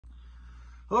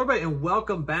Hello everybody and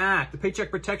welcome back. The Paycheck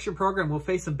Protection Program will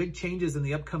face some big changes in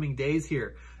the upcoming days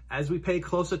here. As we pay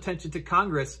close attention to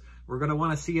Congress, we're going to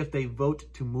want to see if they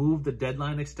vote to move the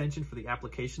deadline extension for the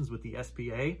applications with the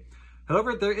SBA.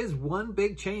 However, there is one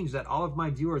big change that all of my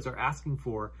viewers are asking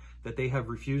for that they have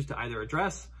refused to either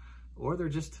address or they're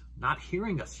just not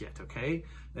hearing us yet, okay?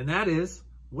 And that is,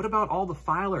 what about all the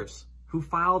filers who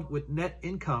filed with net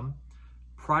income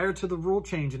prior to the rule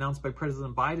change announced by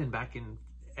President Biden back in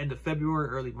end of February,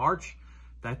 early March,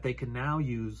 that they can now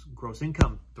use gross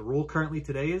income. The rule currently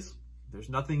today is there's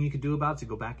nothing you can do about it to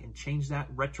go back and change that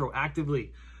retroactively.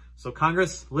 So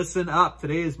Congress, listen up.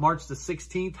 Today is March the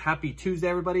 16th. Happy Tuesday,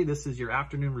 everybody. This is your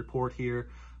afternoon report here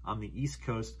on the East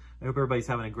Coast. I hope everybody's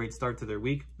having a great start to their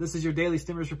week. This is your daily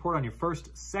stimulus report on your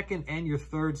first, second, and your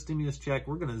third stimulus check.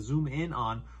 We're going to zoom in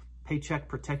on Paycheck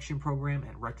Protection Program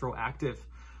and retroactive.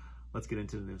 Let's get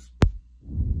into the news.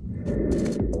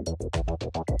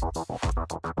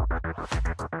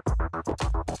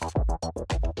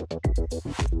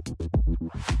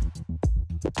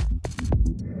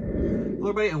 Hello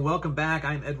everybody and welcome back.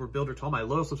 I'm Edward Bilder. To all my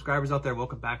loyal subscribers out there,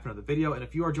 welcome back for another video. And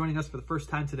if you are joining us for the first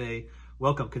time today,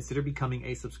 welcome. Consider becoming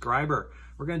a subscriber.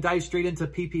 We're going to dive straight into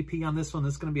PPP on this one.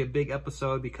 This is going to be a big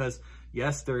episode because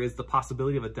yes, there is the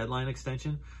possibility of a deadline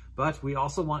extension, but we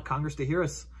also want Congress to hear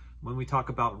us when we talk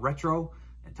about retro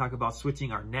and talk about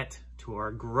switching our net to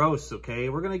our gross, okay?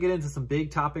 We're gonna get into some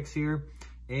big topics here,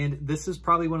 and this is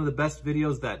probably one of the best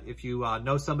videos that if you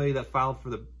know somebody that filed for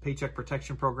the Paycheck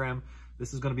Protection Program,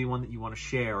 this is gonna be one that you wanna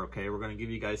share, okay? We're gonna give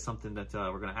you guys something that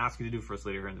we're gonna ask you to do for us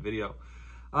later in the video.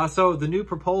 So the new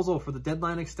proposal for the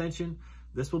deadline extension,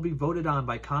 this will be voted on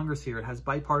by Congress here. It has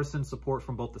bipartisan support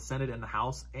from both the Senate and the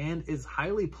House, and is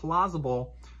highly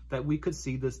plausible that we could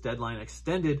see this deadline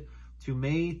extended to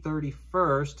May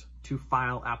 31st to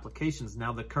file applications.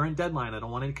 Now, the current deadline, I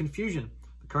don't want any confusion.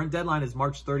 The current deadline is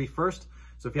March 31st.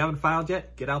 So if you haven't filed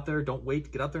yet, get out there. Don't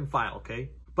wait. Get out there and file,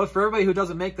 okay? But for everybody who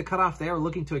doesn't make the cutoff, they are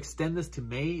looking to extend this to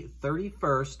May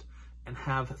 31st and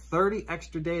have 30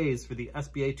 extra days for the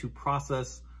SBA to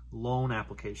process loan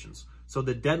applications. So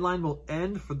the deadline will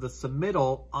end for the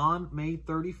submittal on May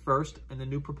 31st in the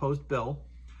new proposed bill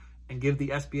and give the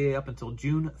SBA up until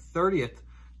June 30th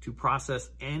to process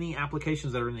any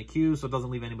applications that are in the queue so it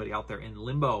doesn't leave anybody out there in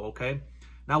limbo, okay?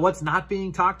 Now, what's not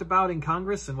being talked about in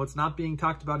Congress and what's not being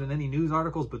talked about in any news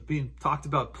articles, but being talked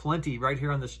about plenty right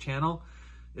here on this channel,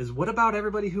 is what about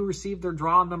everybody who received their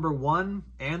draw number 1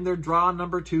 and their draw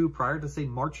number 2 prior to, say,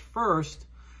 March 1st,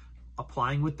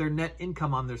 applying with their net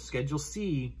income on their Schedule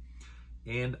C,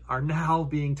 and are now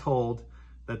being told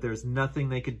that there's nothing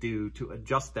they could do to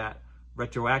adjust that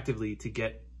retroactively to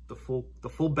get the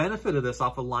full benefit of this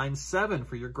off of line 7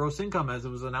 for your gross income as it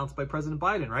was announced by President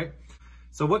Biden, right?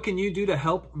 So what can you do to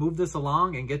help move this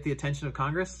along and get the attention of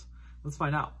Congress? Let's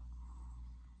find out.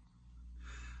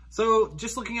 So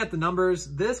just looking at the numbers,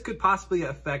 this could possibly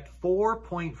affect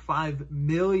 4.5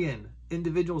 million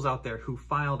individuals out there who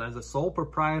filed as a sole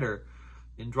proprietor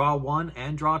in Draw 1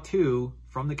 and Draw 2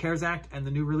 from the CARES Act and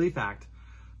the New Relief Act,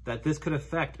 that this could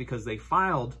affect because they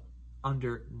filed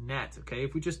under net, okay?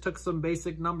 If we just took some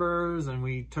basic numbers and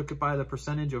we took it by the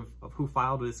percentage of who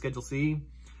filed with Schedule C,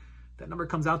 that number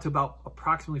comes out to about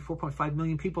approximately 4.5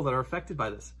 million people that are affected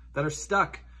by this, that are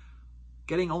stuck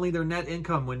getting only their net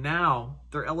income when now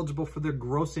they're eligible for their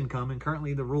gross income, and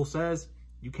currently the rule says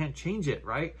you can't change it,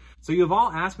 right? So you have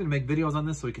all asked me to make videos on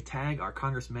this so we could tag our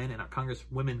congressmen and our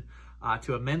congresswomen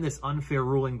to amend this unfair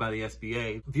ruling by the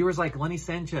SBA. Viewers like Lenny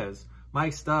Sanchez,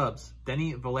 Mike Stubbs,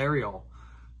 Denny Valerio,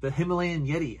 the Himalayan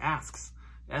Yeti asks,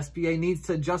 SBA needs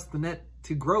to adjust the net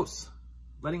to gross,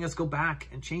 letting us go back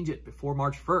and change it before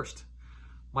March 1st.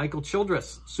 Michael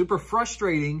Childress, super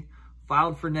frustrating,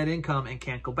 filed for net income and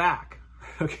can't go back.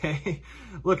 Okay,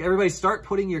 look, everybody start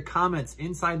putting your comments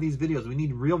inside these videos. We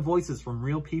need real voices from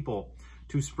real people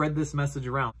to spread this message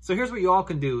around. So here's what you all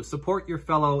can do. Support your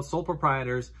fellow sole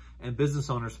proprietors and business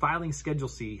owners filing Schedule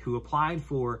C who applied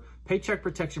for Paycheck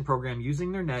Protection Program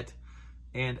using their net,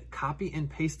 and copy and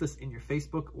paste this in your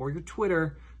Facebook or your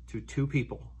Twitter to 2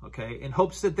 people, okay? In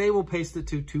hopes that they will paste it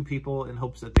to 2 people, in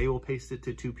hopes that they will paste it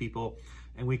to 2 people,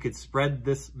 and we could spread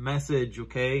this message,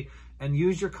 okay? And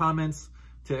use your comments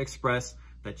to express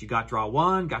that you got Draw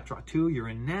 1, got Draw 2, you're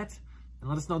in net, and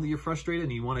let us know that you're frustrated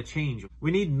and you want to change.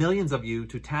 We need millions of you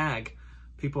to tag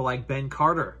people like Ben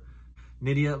Cardin,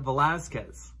 Nydia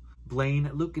Velazquez, Blaine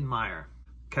Luetkemeyer,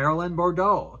 Carolyn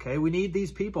Bourdeaux, okay? We need these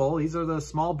people. These are the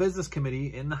small business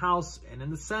committee in the House and in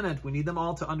the Senate. We need them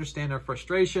all to understand our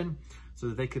frustration so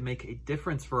that they can make a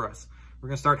difference for us. We're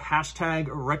gonna start hashtag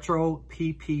retro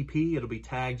PPP. It'll be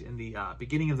tagged in the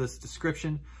beginning of this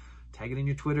description. tag it in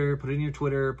your Twitter, put it in your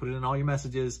Twitter, put it in all your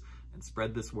messages, and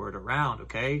spread this word around,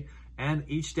 okay? And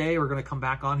each day we're gonna come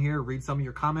back on here, read some of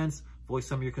your comments, voice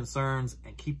some of your concerns,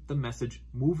 and keep the message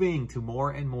moving to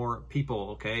more and more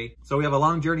people, okay? So we have a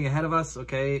long journey ahead of us,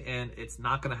 okay? And it's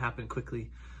not gonna happen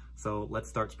quickly. So let's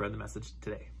start spreading the message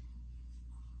today.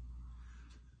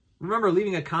 Remember,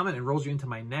 leaving a comment enrolls you into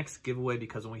my next giveaway,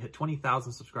 because when we hit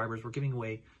 20,000 subscribers, we're giving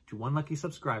away to one lucky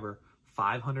subscriber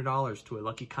 $500 to a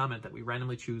lucky comment that we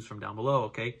randomly choose from down below,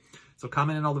 okay? So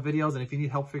comment in all the videos, and if you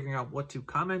need help figuring out what to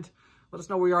comment, let us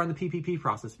know where you are in the PPP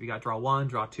process. If you got draw 1,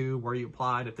 draw 2, where you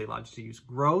applied, if they allowed you to use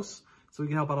gross, so we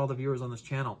can help out all the viewers on this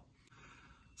channel.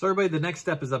 So everybody, the next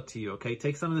step is up to you, okay?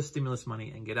 Take some of the stimulus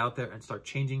money and get out there and start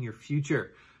changing your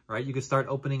future, right? You can start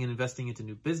opening and investing into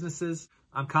new businesses.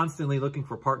 I'm constantly looking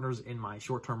for partners in my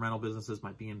short-term rental businesses,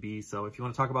 my B&B. So if you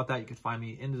want to talk about that, you can find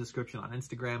me in the description on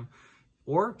Instagram,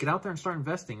 or get out there and start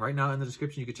investing. Right now in the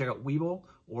description, you can check out Webull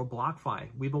or BlockFi.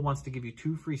 Webull wants to give you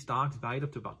 2 free stocks valued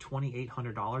up to about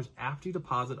 $2,800 after you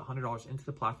deposit $100 into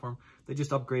the platform. They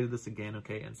just upgraded this again,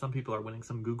 okay? And some people are winning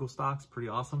some Google stocks, pretty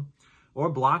awesome.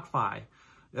 Or BlockFi,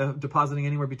 depositing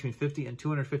anywhere between $50 and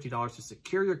 $250 to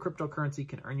secure your cryptocurrency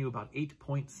can earn you about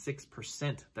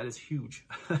 8.6%. That is huge.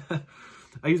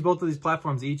 I use both of these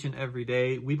platforms each and every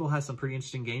day. Webull has some pretty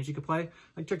interesting games you can play.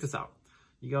 Like, check this out.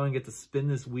 You go and get to spin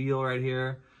this wheel right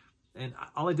here. And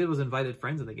all I did was invited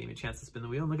friends and they gave me a chance to spin the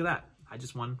wheel. And look at that. I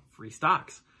just won free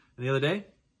stocks. And the other day,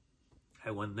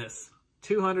 I won this.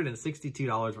 $262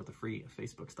 worth of free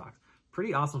Facebook stocks.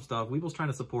 Pretty awesome stuff. Webull's trying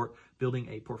to support building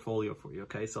a portfolio for you,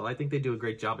 okay? So I think they do a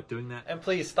great job at doing that. And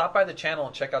please stop by the channel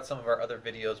and check out some of our other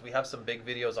videos. We have some big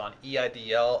videos on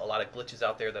EIDL, a lot of glitches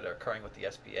out there that are occurring with the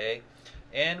SBA.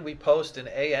 And we post an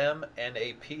AM and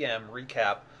a PM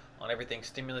recap on everything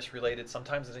stimulus related.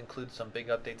 Sometimes it includes some big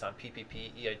updates on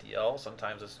PPP, EIDL.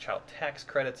 Sometimes it's child tax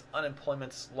credits,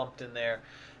 unemployment's lumped in there,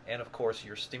 and of course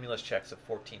your stimulus checks of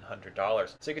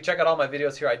 $1,400. So you can check out all my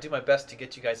videos here. I do my best to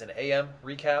get you guys an AM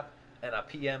recap and a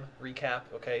PM recap,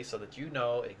 okay, so that you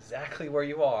know exactly where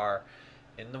you are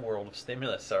in the world of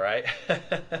stimulus, all right?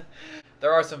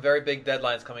 There are some very big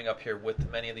deadlines coming up here with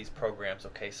many of these programs,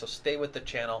 okay? So stay with the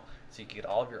channel so you can get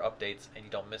all of your updates and you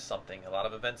don't miss something. A lot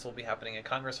of events will be happening in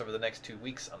Congress over the next 2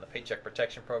 weeks on the Paycheck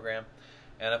Protection Program.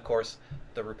 And of course,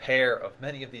 the repair of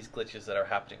many of these glitches that are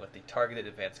happening with the targeted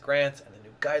advanced grants, and the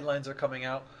new guidelines are coming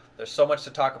out. There's so much to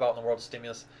talk about in the world of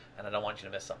stimulus, and I don't want you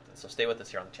to miss something. So stay with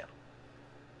us here on the channel.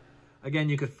 Again,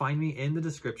 you could find me in the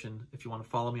description if you want to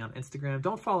follow me on Instagram.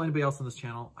 Don't follow anybody else on this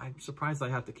channel. I'm surprised I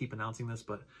have to keep announcing this,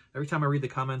 but every time I read the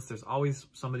comments, there's always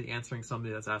somebody answering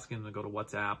somebody that's asking them to go to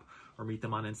WhatsApp or meet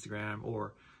them on Instagram,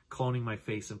 or cloning my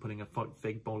face and putting a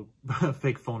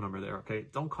fake phone number there, okay?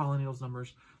 Don't call any of those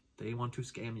numbers. They want to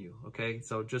scam you, okay?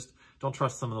 So just don't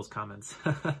trust some of those comments.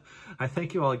 I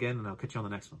thank you all again, and I'll catch you on the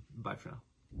next one. Bye for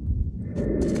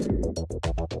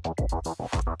now.